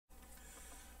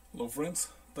Hello friends,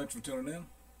 thanks for tuning in.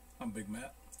 I'm Big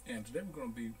Matt, and today we're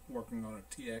going to be working on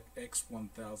a TEAC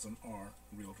X-1000R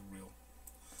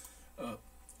reel-to-reel.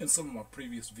 In some of my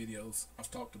previous videos, I've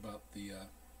talked about the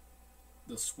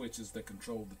switches that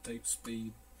control the tape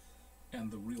speed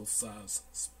and the reel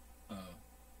size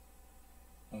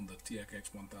on the TEAC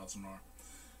X-1000R.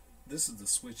 This is the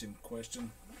switch in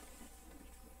question.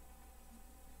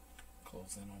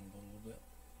 Close in on it a little bit.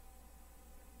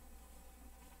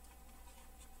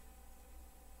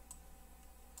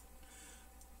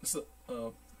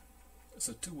 It's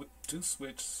a two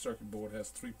switch circuit board. It has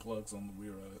 3 plugs on the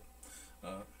rear of it.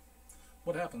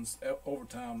 What happens over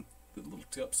time, the little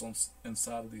tips on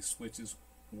inside of these switches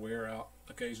wear out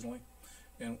occasionally,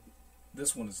 and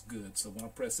this one is good, so when I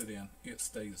press it in, it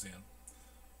stays in,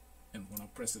 and when I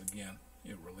press it again,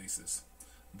 it releases.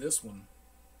 This one,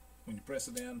 when you press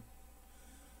it in,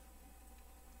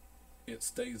 it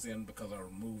stays in because I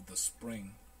removed the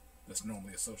spring that's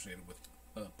normally associated with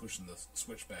pushing the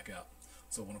switch back out.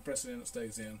 So when I press it in, it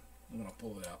stays in, and when I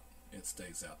pull it out, it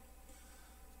stays out.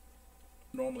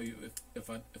 Normally,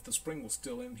 if the spring was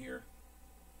still in here,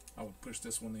 I would push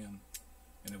this one in,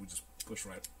 and it would just push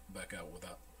right back out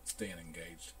without staying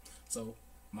engaged. So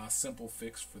my simple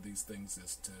fix for these things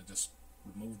is to just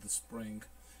remove the spring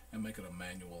and make it a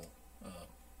manual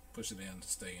push it in to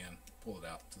stay in, pull it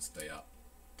out to stay out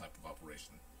type of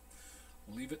operation.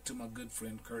 Leave it to my good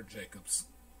friend Kurt Jacobs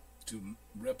to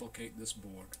replicate this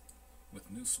board with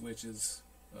new switches,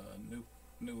 new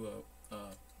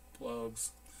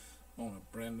plugs on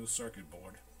a brand new circuit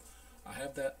board. I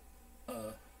have that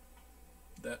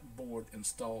board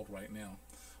installed right now,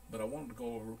 but I wanted to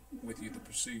go over with you the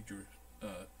procedure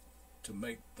to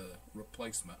make the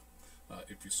replacement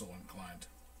if you're so inclined.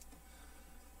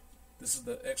 This is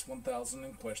the X-1000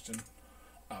 in question.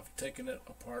 I've taken it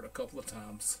apart a couple of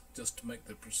times just to make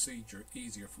the procedure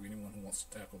easier for anyone who wants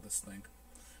to tackle this thing.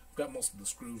 I've got most of the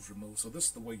screws removed, so this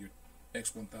is the way your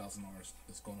X-1000R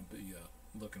is going to be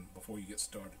looking before you get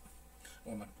started. I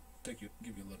want to give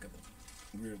you a look at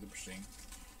the rear of the machine.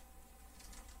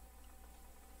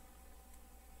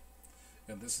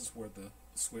 And this is where the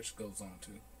switch goes on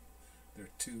to. There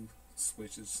are 2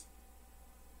 switches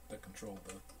that control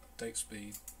the tape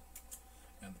speed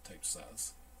and the tape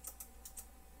size.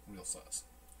 Real size.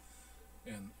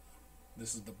 And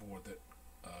this is the board that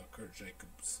Kurt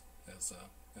Jacobs has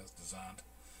designed.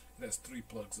 It has 3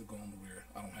 plugs that go on the rear.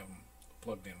 I don't have them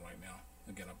plugged in right now.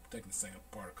 Again, I've taken this thing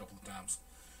apart a couple of times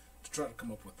to try to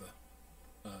come up with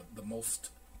the most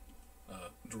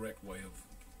direct way of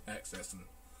accessing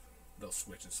those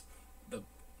switches. The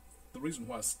reason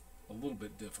why it's a little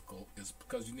bit difficult is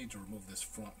because you need to remove this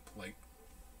front plate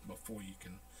before you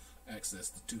can access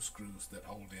the 2 screws that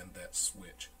hold in that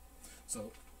switch.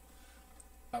 So,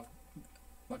 like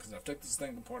I said, I've taken this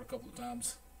thing apart a couple of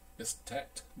times. It's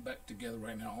tacked back together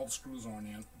right now. All the screws aren't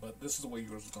in, but this is the way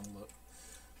yours is going to look.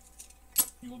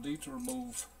 You'll need to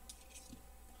remove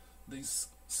these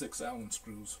 6 Allen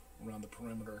screws around the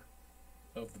perimeter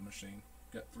of the machine.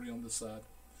 Got 3 on this side,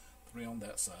 3 on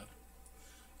that side.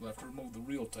 You'll have to remove the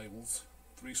reel tables,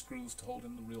 3 screws to hold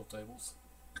in the reel tables.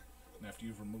 And after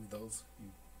you've removed those,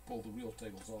 you pull the reel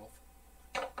tables off.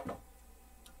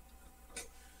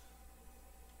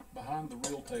 Behind the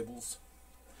reel tables,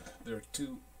 there are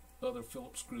 2 other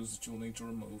Phillips screws that you'll need to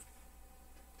remove,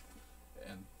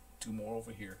 and 2 more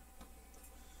over here.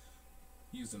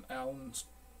 Use an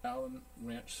Allen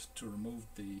wrench to remove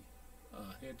the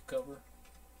head cover.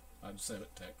 I just have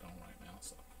it tacked on right now.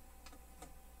 So.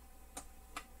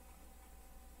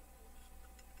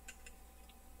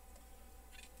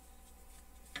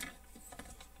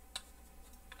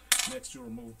 Next, you'll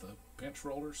remove the pinch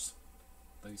rollers.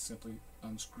 They simply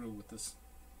unscrew with this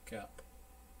cap.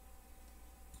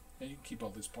 And you can keep all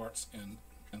these parts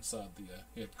inside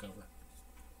the head cover.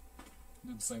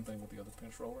 Do the same thing with the other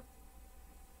pinch roller.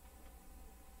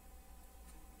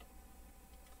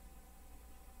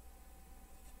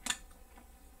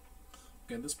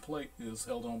 Again, this plate is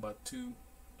held on by 2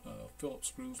 Phillips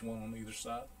screws, 1 on either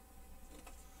side.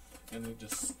 And it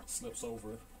just slips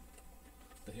over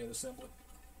the head assembly.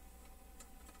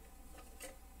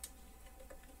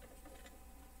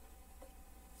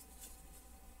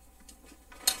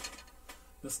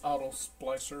 This auto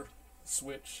splicer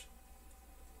switch,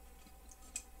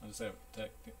 I just have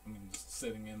it just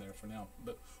sitting in there for now.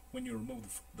 But when you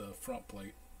remove the front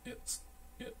plate, it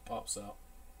pops out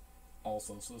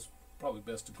also. So it's probably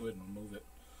best to go ahead and remove it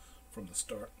from the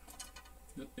start.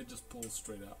 It just pulls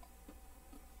straight out.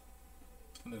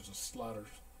 And there's a slider,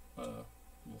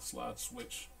 little slide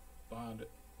switch behind it.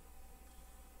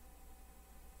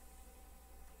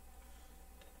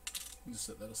 You just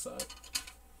set that aside.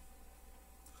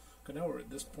 Okay, now we're at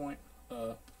this point.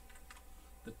 The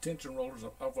tension rollers,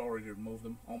 I've already removed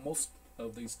them. On most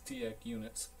of these TEAC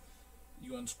units,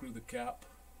 you unscrew the cap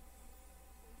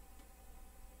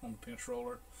on the pinch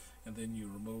roller, and then you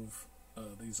remove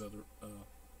these other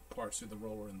parts of the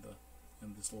roller and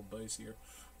this little base here.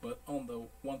 But on the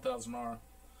 1000R,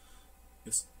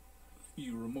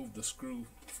 you remove the screw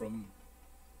from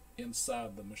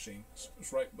inside the machine.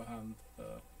 It's right behind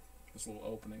this little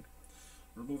opening.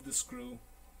 Remove the screw.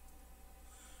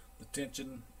 The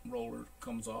tension roller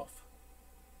comes off,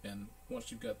 and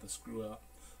once you've got the screw out,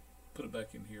 put it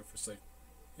back in here for safe,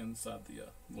 inside the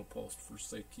little post for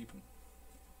safekeeping,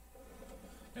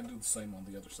 and do the same on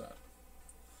the other side.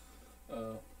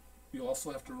 You'll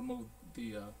also have to remove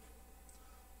the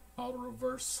auto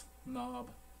reverse knob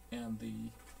and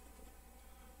the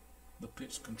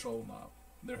pitch control knob.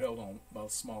 They're held on by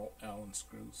small Allen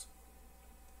screws.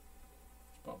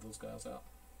 Let's pop those guys out.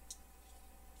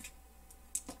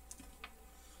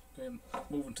 Okay, and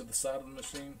moving to the side of the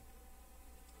machine,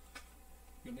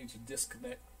 you'll need to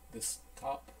disconnect this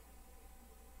top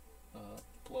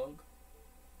plug.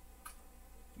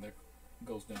 And that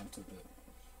goes down to the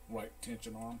right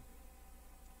tension arm.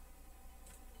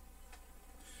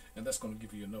 And that's going to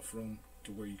give you enough room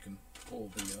to where you can pull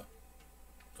the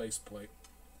faceplate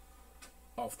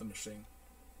off the machine.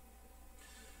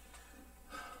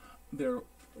 There are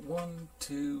 1,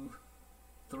 2,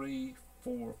 3,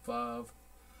 4, 5,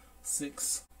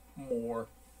 6 more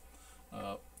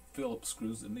Phillips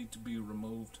screws that need to be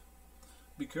removed.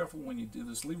 Be careful when you do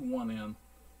this. Leave one in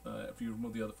if you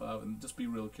remove the other 5, and just be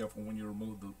really careful when you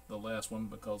remove the last one,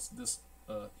 because this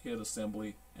head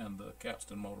assembly and the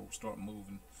capstan motor will start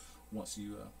moving once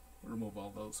you remove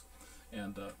all those.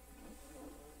 And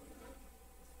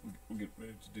we'll get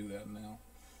ready to do that now.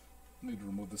 I need to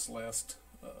remove this last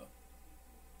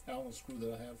Allen screw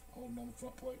that I have holding on the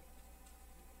front plate.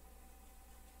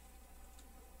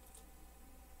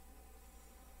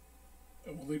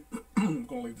 And we'll leave, I'm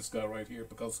going to leave this guy right here,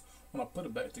 because when I put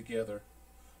it back together,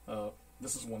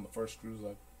 this is one of the first screws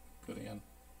I put in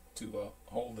to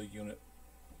hold the unit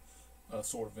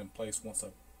sort of in place once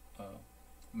I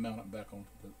mount it back onto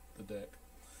the deck.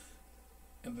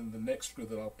 And then the next screw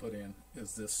that I'll put in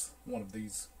is this one of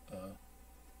these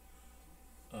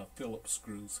Phillips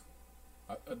screws.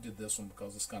 I did this one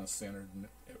because it's kind of centered and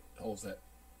it holds that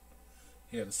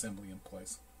head assembly in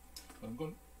place. But I'm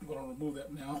going to remove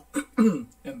that now,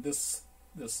 and this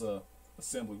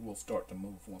assembly will start to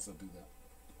move once I do that.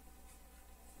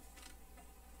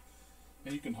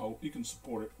 And you can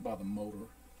support it by the motor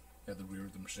at the rear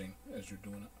of the machine as you're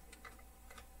doing it.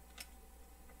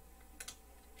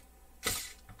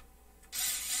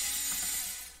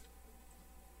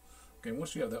 Okay,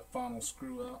 once you have that final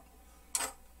screw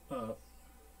out,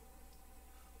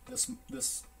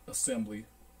 this assembly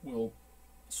will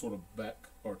sort of back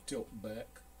or tilt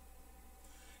back,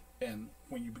 and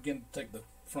when you begin to take the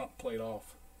front plate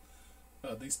off,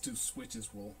 these two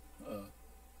switches will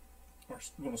are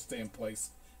going to stay in place,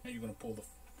 and you're going to pull the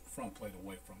front plate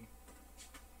away from them.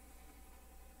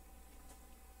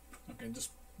 Okay,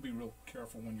 just be real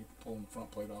careful when you're pulling the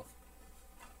front plate off.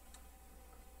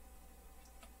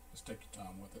 Just take your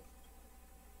time with it.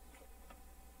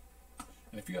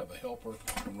 And if you have a helper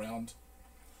around,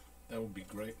 that would be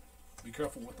great. Be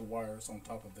careful with the wires on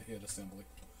top of the head assembly.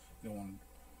 You don't want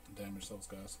to damage those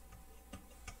guys.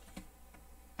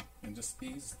 And just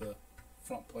ease the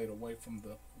front plate away from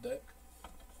the deck.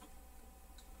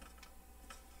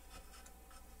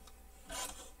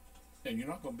 And you're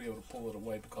not going to be able to pull it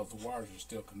away because the wires are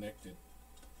still connected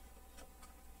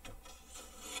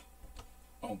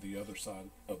on the other side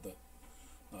of the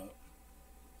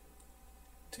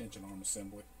tension arm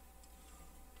assembly.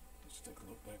 Let's take a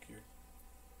look back here.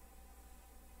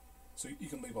 So you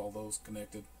can leave all those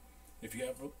connected. If you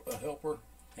have a helper,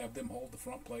 have them hold the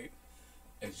front plate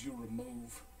as you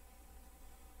remove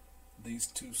these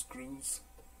two screws.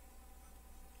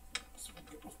 So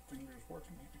we'll get those fingers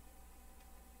working here.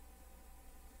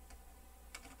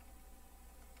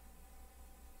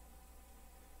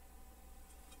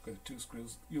 Okay, the two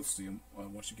screws, you'll see them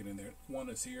once you get in there. One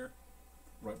is here,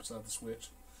 right beside the switch,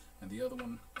 and the other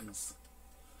one is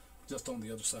just on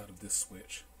the other side of this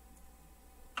switch.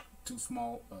 Two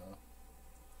small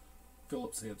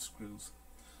Phillips head screws.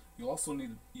 You'll also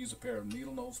need to use a pair of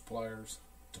needle nose pliers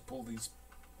to pull these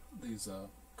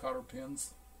cotter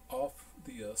pins off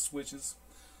the switches.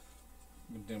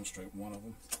 I'm going to demonstrate one of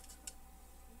them.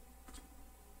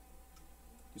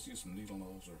 Just use some needle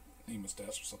nose or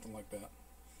hemostats or something like that,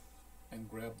 and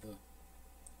grab the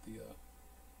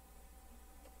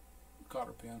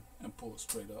cotter pin and pull it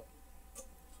straight up.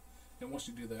 And once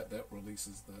you do that, that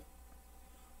releases the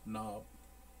knob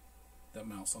that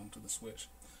mounts onto the switch.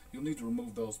 You'll need to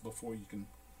remove those before you can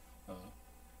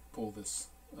pull this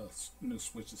new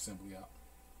switch assembly out.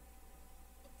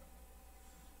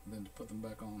 And then to put them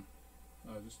back on,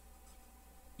 just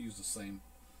use the same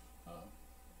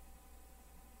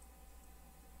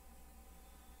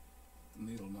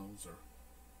needle nose or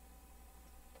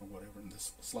whatever, and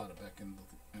just slide it back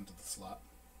into the slot.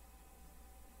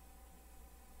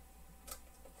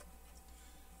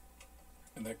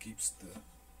 And that keeps the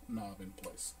knob in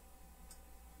place.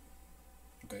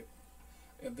 Okay,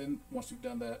 and then once you've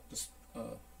done that, just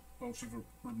once you've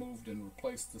removed and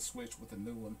replaced the switch with a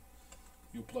new one,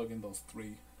 you'll plug in those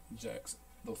 3 jacks,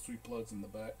 those 3 plugs in the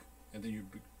back, and then you're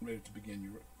ready to begin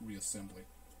your reassembly.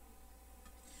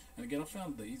 And again, I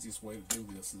found the easiest way to do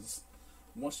this is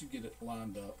once you get it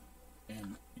lined up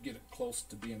and you get it close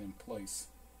to being in place,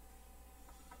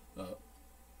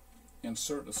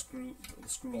 insert the screw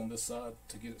on this side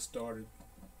to get it started,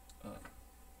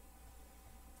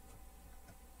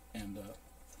 and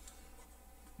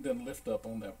then lift up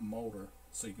on that motor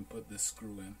so you can put this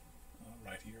screw in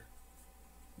right here.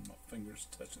 My fingers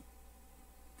touching.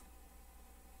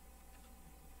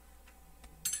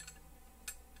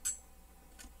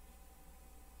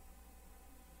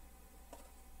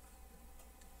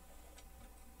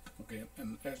 Okay,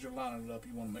 and as you're lining it up,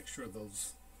 you want to make sure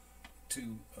those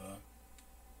 2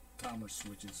 timer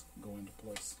switches go into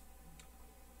place.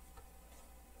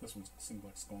 This one seems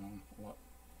like it's going on a lot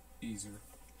easier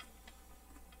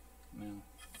now.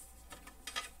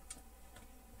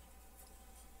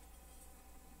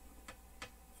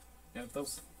 And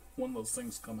if one of those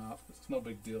things come out, it's no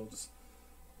big deal. Just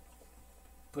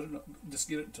put it, just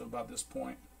get it to about this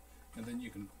point, and then you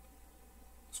can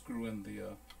screw in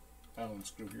the Allen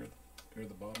screw here at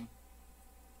the bottom.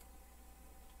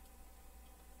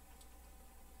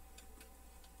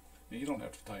 And you don't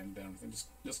have to tighten down anything.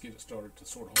 Just get it started to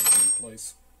sort of hold it in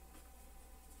place.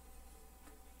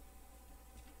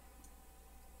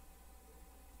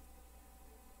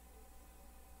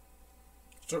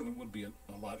 Certainly would be a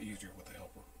lot easier with a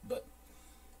helper, but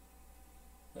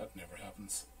that never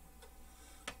happens.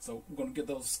 So we're going to get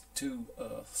those 2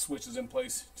 switches in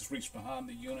place. Just reach behind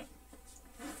the unit.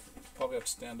 Probably have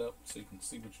to stand up so you can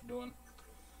see what you're doing,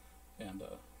 and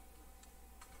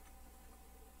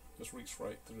just reach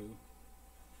right through,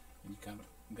 and you kind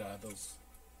of guide those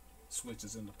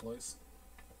switches into place.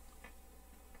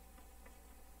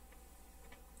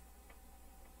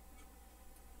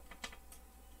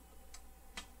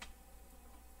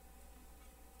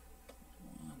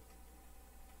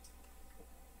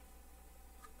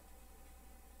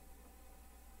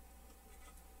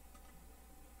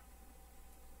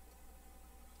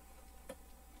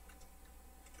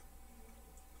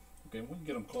 Okay, when you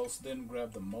get them close, then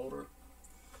grab the motor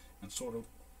and sort of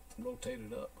rotate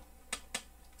it up.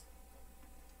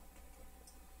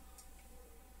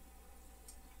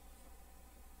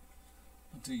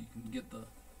 Until you can get the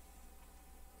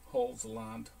holes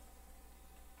aligned.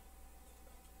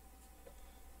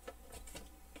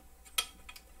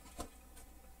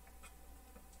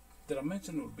 Did I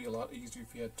mention it would be a lot easier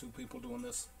if you had 2 people doing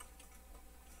this?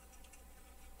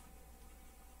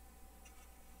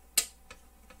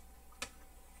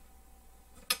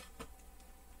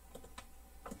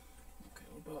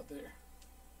 About there.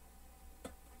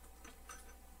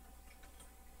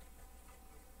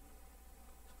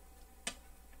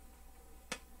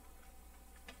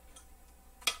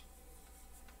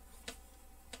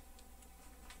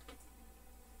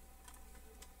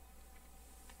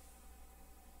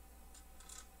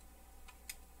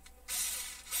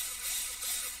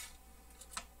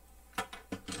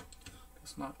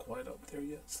 It's not quite up there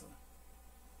yet, so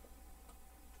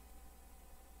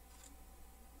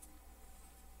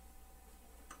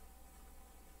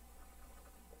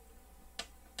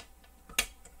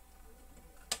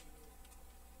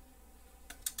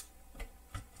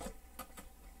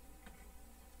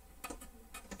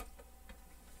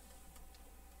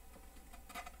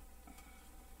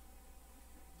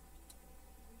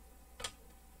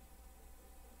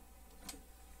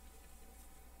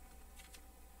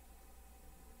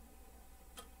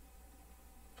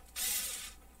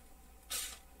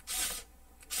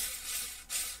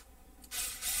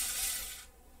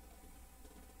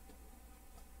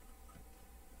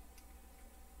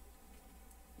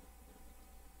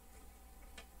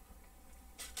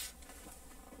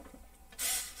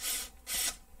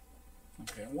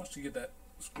okay, and once you get that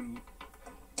screw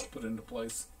put into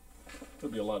place, it'll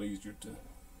be a lot easier to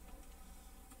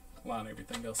line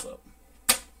everything else up.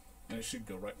 and it should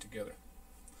go right together.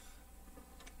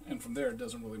 And from there, it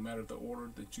doesn't really matter the order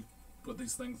that you put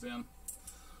these things in.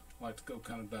 I like to go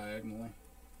kind of diagonally.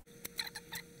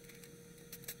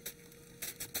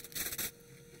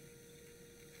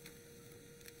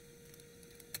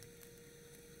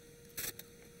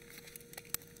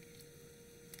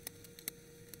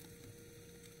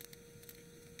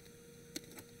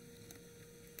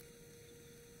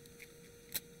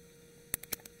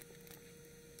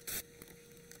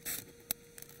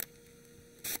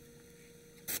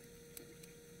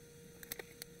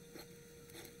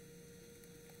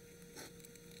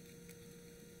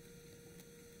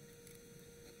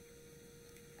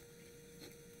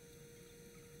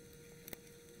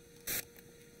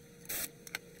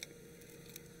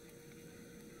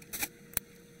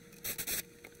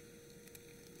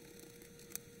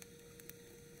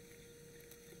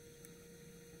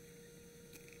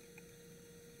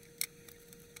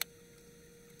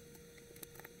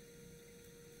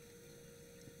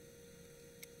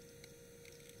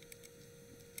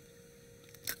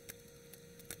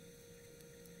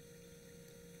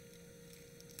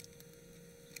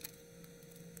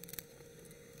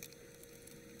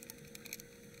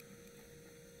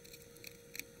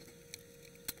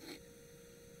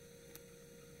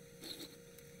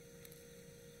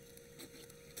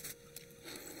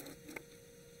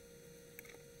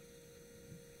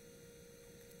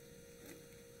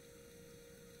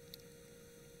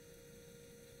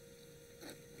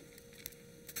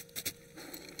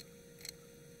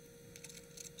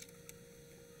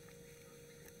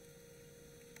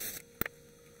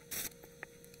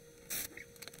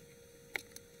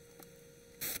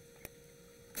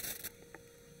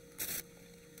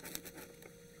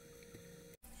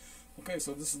 Okay,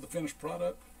 so this is the finished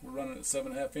product. We're running at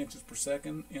 7.5 inches per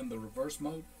second in the reverse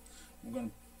mode. We're going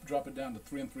to drop it down to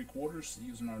 3 3/4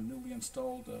 using our newly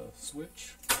installed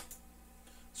switch.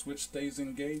 Switch stays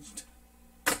engaged,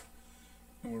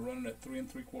 and we're running at 3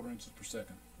 3/4 inches per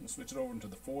second. We'll switch it over into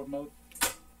the forward mode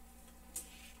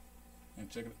and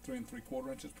check it at 3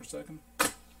 3/4 inches per second,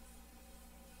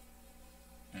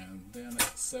 and then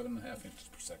at 7.5 inches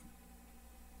per second.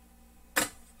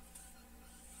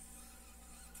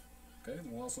 Okay,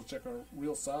 and we'll also check our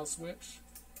real size switch.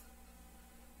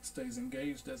 It stays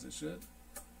engaged as it should,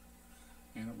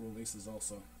 and it releases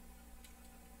also.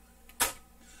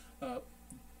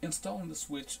 Installing the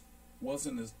switch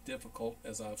wasn't as difficult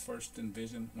as I first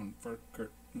envisioned when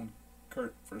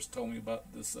Kurt first told me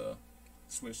about this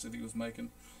switch that he was making.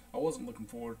 I wasn't looking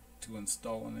forward to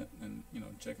installing it and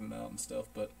checking it out and stuff,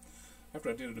 but after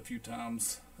I did it a few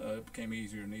times, it became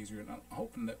easier and easier. And I'm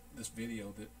hoping that this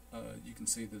video that you can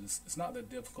see that it's not that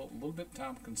difficult, a little bit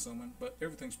time consuming, but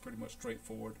everything's pretty much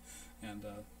straightforward. And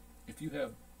if you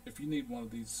need one of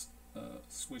these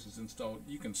switches installed,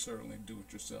 you can certainly do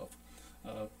it yourself.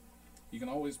 You can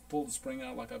always pull the spring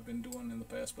out like I've been doing in the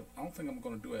past, but I don't think I'm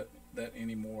going to do that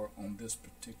anymore on this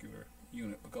particular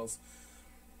unit, because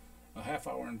a half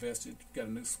hour invested, got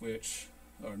a new switch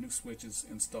or new switches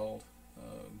installed.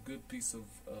 Good piece of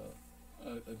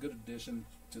a good addition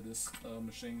to this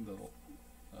machine that'll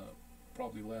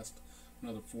probably last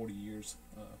another 40 years.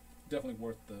 Definitely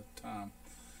worth the time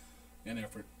and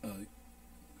effort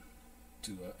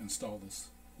to install this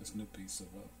new piece of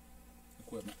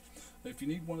equipment. If you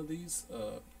need one of these,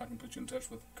 I can put you in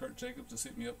touch with Kurt Jacobs. Just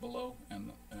hit me up below,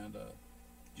 and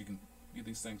you can get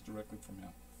these things directly from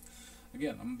him.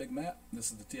 Again, I'm Big Matt.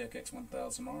 This is the TEAC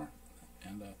X-1000R,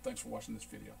 and thanks for watching this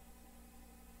video.